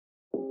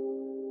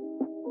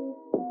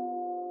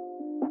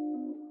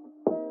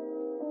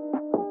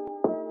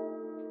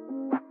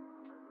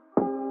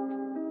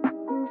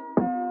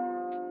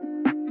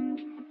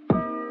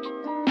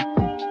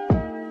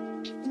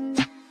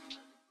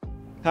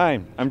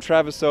Hi, I'm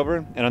Travis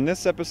Silver, and on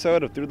this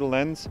episode of Through the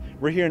Lens,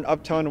 we're here in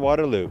Uptown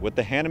Waterloo with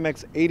the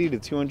Hanimex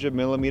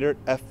 80-200mm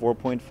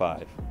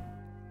f4.5.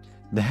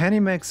 The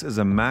Hanimex is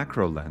a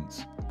macro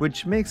lens,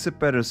 which makes it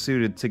better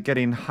suited to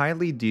getting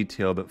highly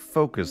detailed,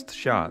 focused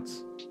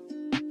shots.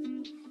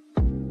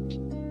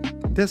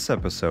 This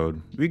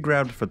episode, we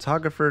grabbed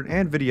photographer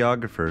and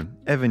videographer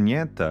Evan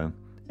Yantha,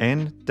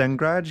 and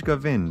Thankraj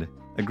Gavind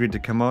agreed to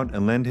come out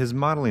and lend his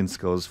modeling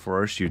skills for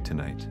our shoot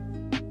tonight.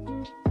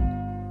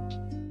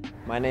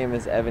 My name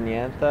is Evan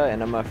Yantha,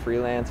 and I'm a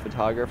freelance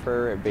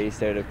photographer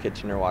based out of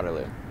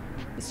Kitchener-Waterloo.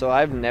 So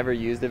I've never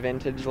used a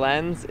vintage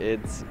lens.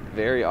 It's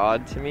very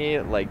odd to me,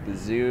 like the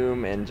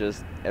zoom and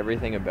just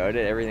everything about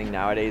it. Everything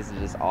nowadays is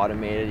just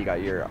automated. You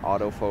got your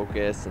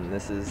autofocus, and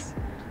this is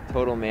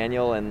total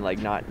manual, and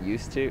I'm not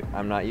used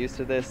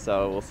to this,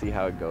 so we'll see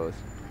how it goes.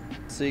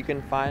 So you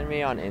can find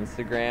me on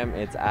Instagram.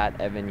 It's at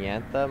Evan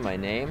Yantha, my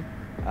name.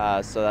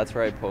 So that's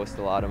where I post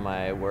a lot of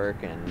my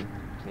work, and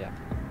yeah.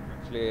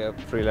 A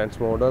freelance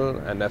model,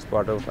 and as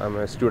part of I'm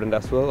a student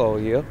as well over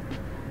here.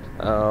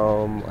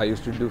 I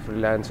used to do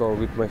freelance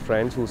with my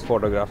friends who's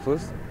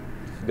photographers.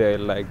 If they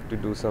like to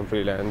do some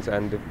freelance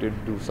and if they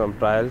do some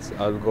trials,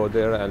 I'll go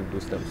there and do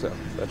them. So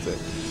that's it.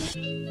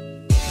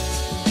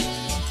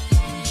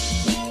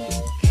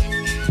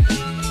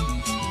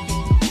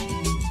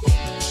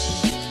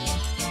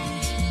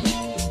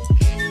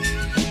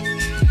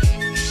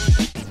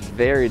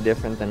 Very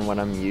different than what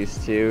I'm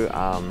used to.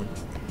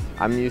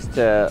 I'm used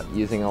to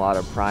using a lot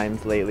of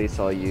primes lately,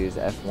 so I'll use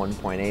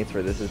f1.8s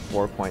where this is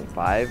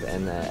 4.5,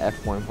 and the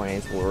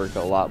f1.8s will work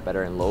a lot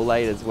better in low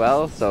light as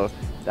well. So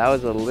that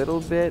was a little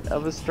bit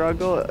of a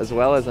struggle, as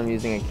well as I'm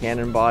using a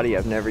Canon body.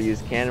 I've never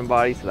used Canon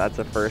body, so that's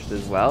a first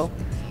as well.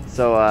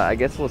 So I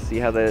guess we'll see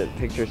how the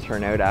pictures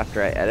turn out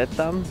after I edit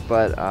them,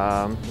 but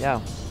yeah.